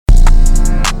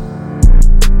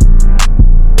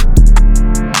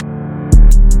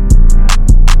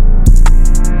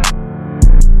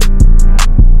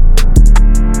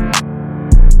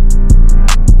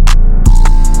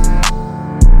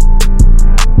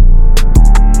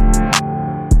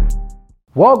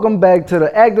Welcome back to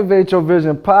the Activate Your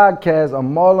Vision podcast.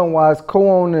 I'm Marlon Watts,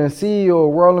 co-owner and CEO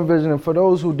of Whirling Vision. And for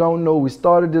those who don't know, we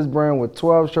started this brand with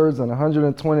 12 shirts and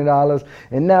 $120.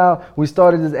 And now we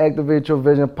started this Activate Your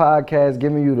Vision podcast,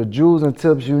 giving you the jewels and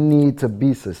tips you need to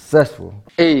be successful.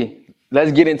 Hey,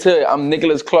 let's get into it. I'm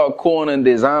Nicholas Clark, co-owner and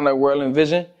designer of Whirling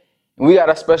Vision. And we got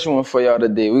a special one for y'all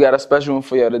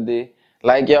today.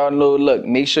 Like y'all know, look,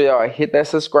 make sure y'all hit that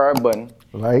subscribe button.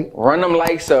 Run them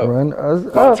likes up. Run us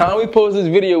By the up. time we post this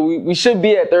video, we should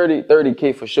be at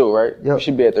 30K for sure, right? Yep. We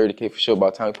should be at 30K for sure by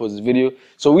the time we post this video.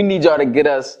 So we need y'all to get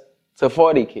us to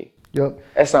 40K. Yep.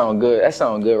 That sound good.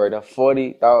 Right there.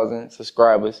 40,000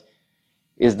 subscribers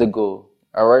is the goal.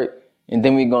 All right? And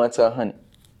then we going to 100.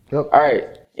 Yep. All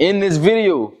right. In this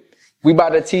video, we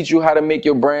about to teach you how to make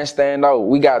your brand stand out.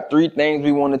 We got 3 things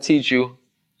we want to teach you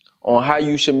on how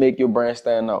you should make your brand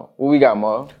stand out. What we got,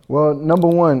 Marv? Well, number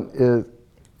one is,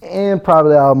 and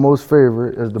probably our most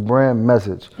favorite, is the brand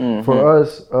message. Mm-hmm. For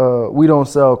us, we don't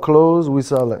sell clothes. We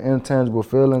sell an intangible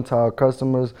feeling to our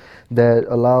customers that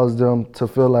allows them to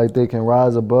feel like they can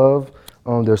rise above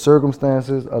their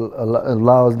circumstances,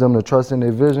 allows them to trust in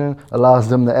their vision, allows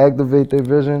them to activate their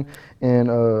vision. And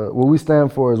what we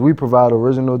stand for is we provide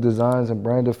original designs and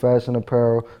branded fashion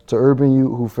apparel to urban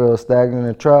youth who feel stagnant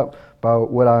and trapped by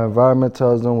what our environment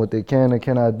tells them what they can and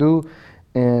cannot do.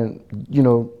 And, you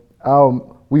know,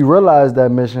 we realized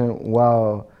that mission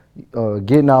while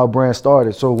getting our brand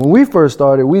started. So when we first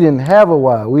started, we didn't have a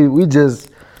why. We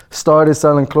just started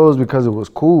selling clothes because it was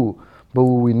cool. But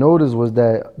what we noticed was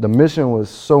that the mission was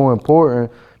so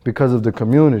important because of the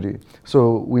community.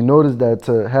 So we noticed that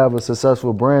to have a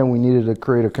successful brand, we needed to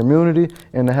create a community,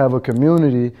 and to have a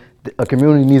community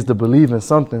needs to believe in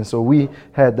something. So we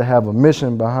had to have a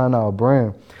mission behind our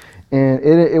brand. And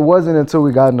it wasn't until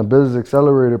we got in the Business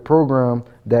Accelerator program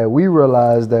that we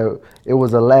realized that it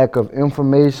was a lack of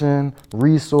information,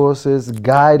 resources,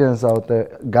 guidance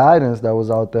that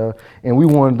was out there, and we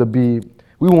wanted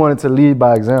to lead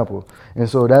by example. And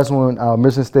so that's when our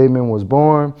mission statement was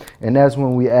born, and that's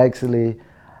when we actually,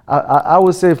 I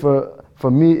would say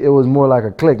for me, it was more like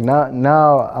a click.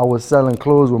 Now I was selling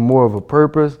clothes with more of a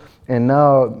purpose, and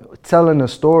now telling a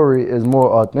story is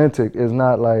more authentic. It's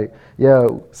not like, yeah,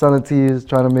 selling tees,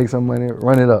 trying to make some money,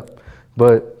 run it up.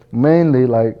 But mainly,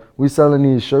 like, we selling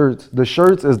these shirts. The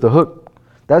shirts is the hook.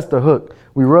 That's the hook.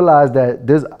 We realized that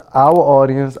our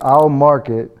audience, our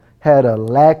market, had a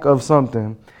lack of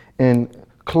something, and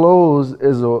clothes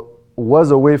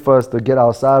was a way for us to get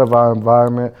outside of our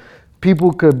environment.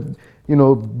 People could, you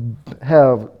know,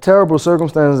 have terrible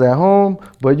circumstances at home,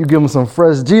 but you give them some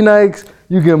fresh G-Nikes,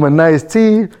 you give them a nice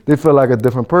tee, they feel like a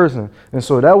different person. And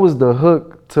so that was the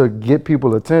hook to get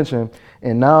people attention.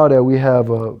 And now that we have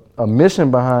a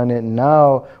mission behind it,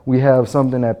 now we have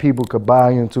something that people could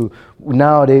buy into.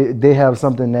 Now they have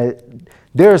something that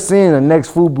they're seeing the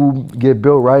next FUBU get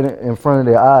built right in front of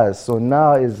their eyes. So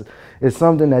now it's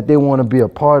something that they want to be a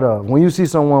part of. When you see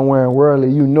someone wearing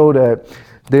Whirly, you know that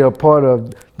they're a part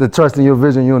of the Trust in Your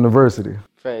Vision University.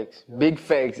 Facts. Big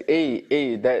facts.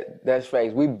 Hey, that's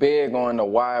facts. We big on the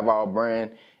why of our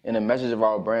brand and the message of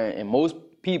our brand. And most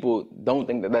people don't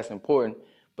think that that's important,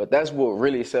 but that's what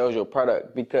really sells your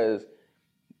product, because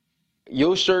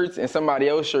your shirts and somebody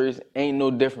else's shirts ain't no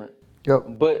different.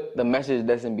 Yep. But the message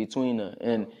that's in between them.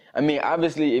 And I mean,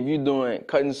 obviously, if you're doing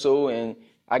cut and sew and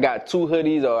I got 2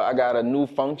 hoodies or I got a new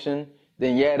function,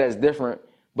 then yeah, that's different.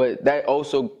 But that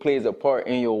also plays a part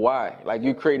in your why. Like,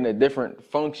 you're creating a different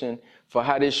function for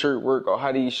how this shirt work or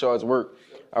how these shorts work.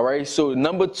 All right. So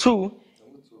number 2,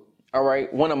 all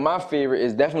right, one of my favorite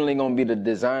is definitely going to be the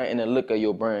design and the look of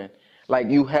your brand. Like,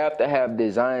 you have to have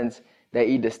designs that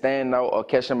either stand out or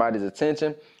catch somebody's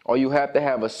attention, or you have to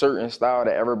have a certain style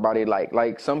that everybody like.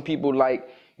 Like, some people like,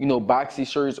 you know, boxy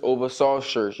shirts over soft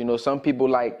shirts. You know, some people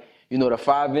like, you know, the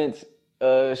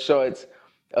 5-inch shorts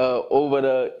over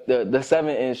the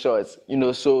 7-inch shorts. You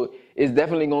know, so it's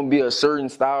definitely going to be a certain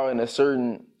style and a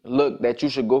certain look that you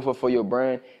should go for your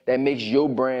brand that makes your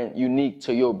brand unique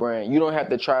to your brand. You don't have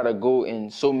to try to go in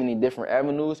so many different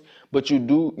avenues, but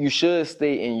you should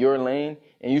stay in your lane,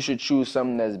 and you should choose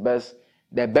something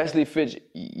that bestly fits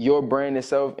your brand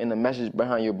itself and the message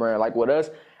behind your brand. Like with us,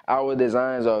 our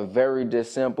designs are very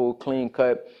just simple, clean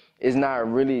cut. It's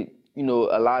not really, you know,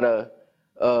 a lot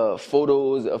of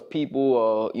photos of people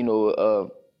or, you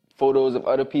know, photos of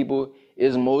other people.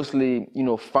 It's mostly, you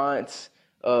know, fonts,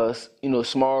 you know,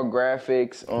 small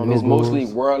graphics. It's mostly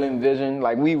Whirling Vision.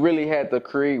 Like, we really had to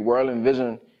create Whirling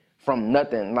Vision from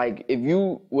nothing. Like, if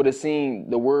you would have seen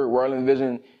the word Whirling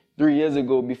Vision 3 years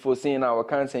ago before seeing our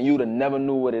content, you would have never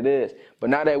knew what it is.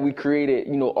 But now that we created,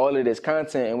 you know, all of this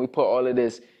content and we put all of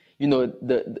this,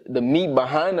 the meat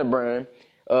behind the brand,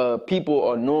 people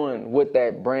are knowing what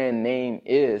that brand name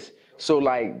is. So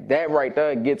like that right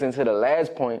there gets into the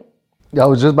last point. I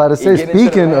was just about to say,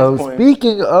 speaking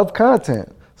of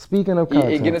content.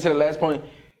 It get into the last point.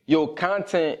 Your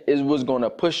content is what's gonna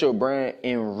push your brand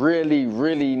and really,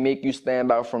 really make you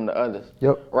stand out from the others.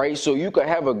 Yep. Right. So you could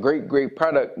have a great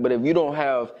product, but if you don't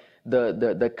have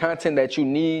the content that you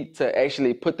need to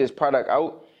actually put this product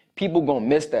out, people gonna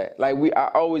miss that. Like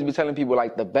I always be telling people,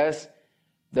 like the best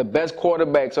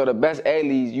quarterbacks or the best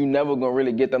athletes, you never gonna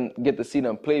really get to see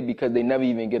them play because they never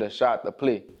even get a shot to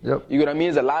play. Yep. You know what I mean?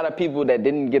 There's a lot of people that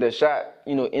didn't get a shot,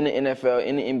 in the NFL,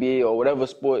 in the NBA, or whatever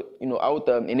sport, out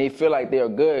there, and they feel like they are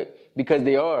good because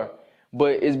they are,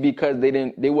 but it's because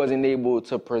they wasn't able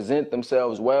to present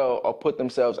themselves well or put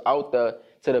themselves out there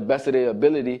to the best of their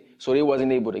ability, so they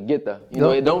wasn't able to get there.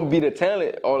 It don't be the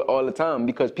talent all the time,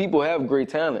 because people have great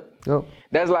talent. Yep.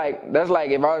 That's like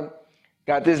if I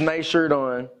got this nice shirt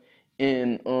on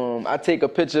and I take a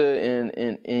picture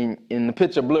and the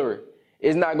picture blurry.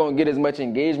 It's not gonna get as much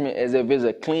engagement as if it's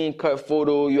a clean cut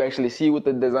photo. You actually see what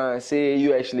the design said.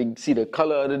 You actually see the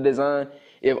color of the design.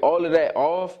 If all of that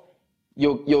off,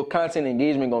 your content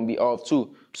engagement gonna be off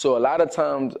too. So a lot of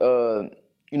times,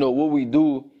 what we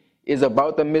do is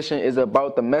about the mission, is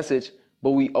about the message,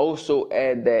 but we also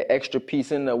add that extra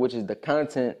piece in there, which is the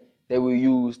content that we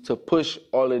use to push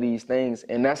all of these things.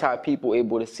 And that's how people are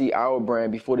able to see our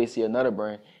brand before they see another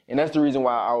brand. And that's the reason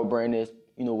why our brand is,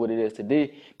 what it is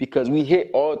today, because we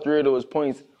hit all three of those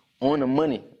points on the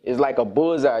money. It's like a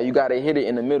bullseye. You got to hit it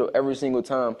in the middle every single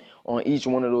time on each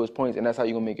one of those points, and that's how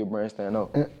you're going to make your brand stand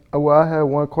out. Well, I had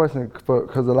one question,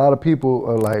 because a lot of people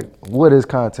are like, what is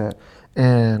content?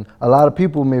 And a lot of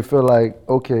people may feel like,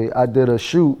 okay, I did a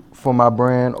shoot for my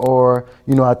brand, or,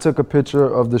 I took a picture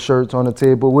of the shirts on the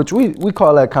table, which we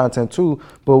call that content too.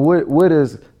 But what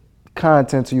is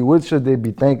content to you? What should they be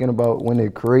thinking about when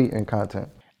they're creating content?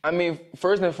 I mean,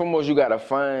 first and foremost, you got to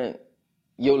find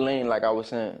your lane, like I was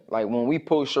saying. Like when we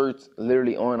post shirts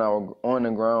literally on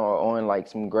the ground or on like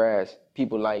some grass,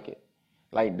 people like it.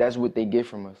 Like that's what they get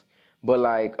from us. But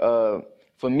like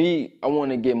for me, I want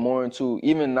to get more into,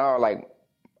 even now, like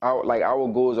our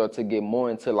goals are to get more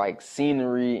into like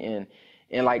scenery and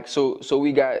like so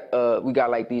we got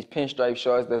like these pinstripe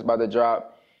shorts that's about to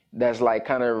drop. That's like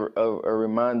kind of a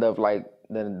reminder of like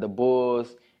the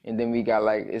Bulls. And then we got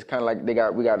like, it's kind of like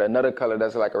we got another color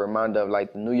that's like a reminder of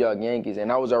like the New York Yankees.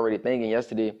 And I was already thinking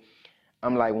yesterday,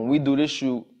 I'm like, when we do this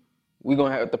shoot, we're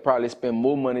going to have to probably spend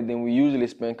more money than we usually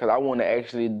spend, because I want to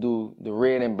actually do the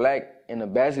red and black in the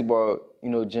basketball,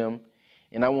 gym.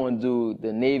 And I want to do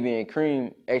the navy and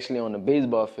cream actually on the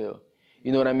baseball field.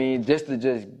 You know what I mean? Just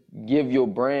to give your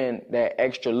brand that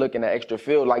extra look and that extra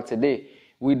feel. Like today,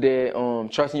 we did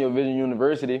Trusting Your Vision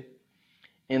University.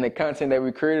 And the content that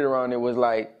we created around it was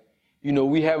like,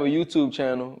 we have a YouTube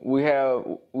channel. We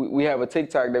have a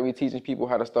TikTok that we teaching people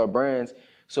how to start brands.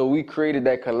 So we created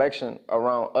that collection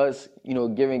around us,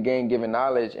 giving game, giving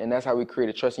knowledge. And that's how we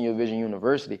created Trusting Your Vision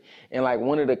University. And like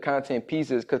one of the content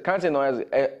pieces, because content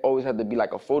always have to be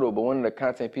like a photo, but one of the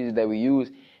content pieces that we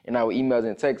use in our emails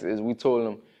and texts is we told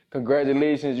them,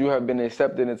 congratulations, you have been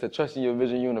accepted into Trusting Your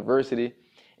Vision University.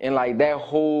 And like that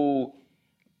whole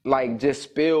just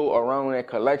spill around that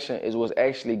collection is what's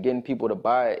actually getting people to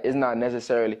buy it. It's not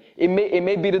necessarily, it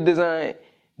may be the design,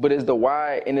 but it's the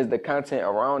why and it's the content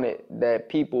around it that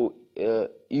people,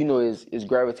 is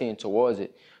gravitating towards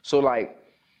it. So like,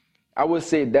 I would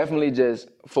say definitely just,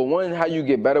 for one, how you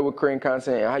get better with creating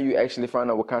content and how you actually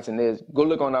find out what content is, go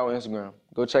look on our Instagram.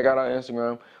 Go check out our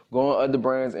Instagram. Go on other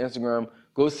brands' Instagram.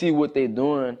 Go see what they're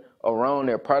doing around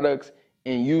their products.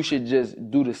 And you should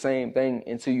just do the same thing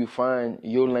until you find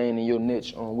your lane and your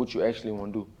niche on what you actually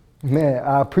want to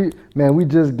do. Man, we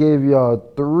just gave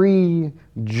y'all 3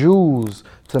 jewels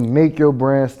to make your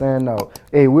brand stand out.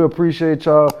 Hey, we appreciate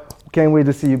y'all. Can't wait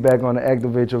to see you back on the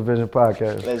Activate Your Vision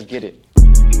podcast. Let's get it.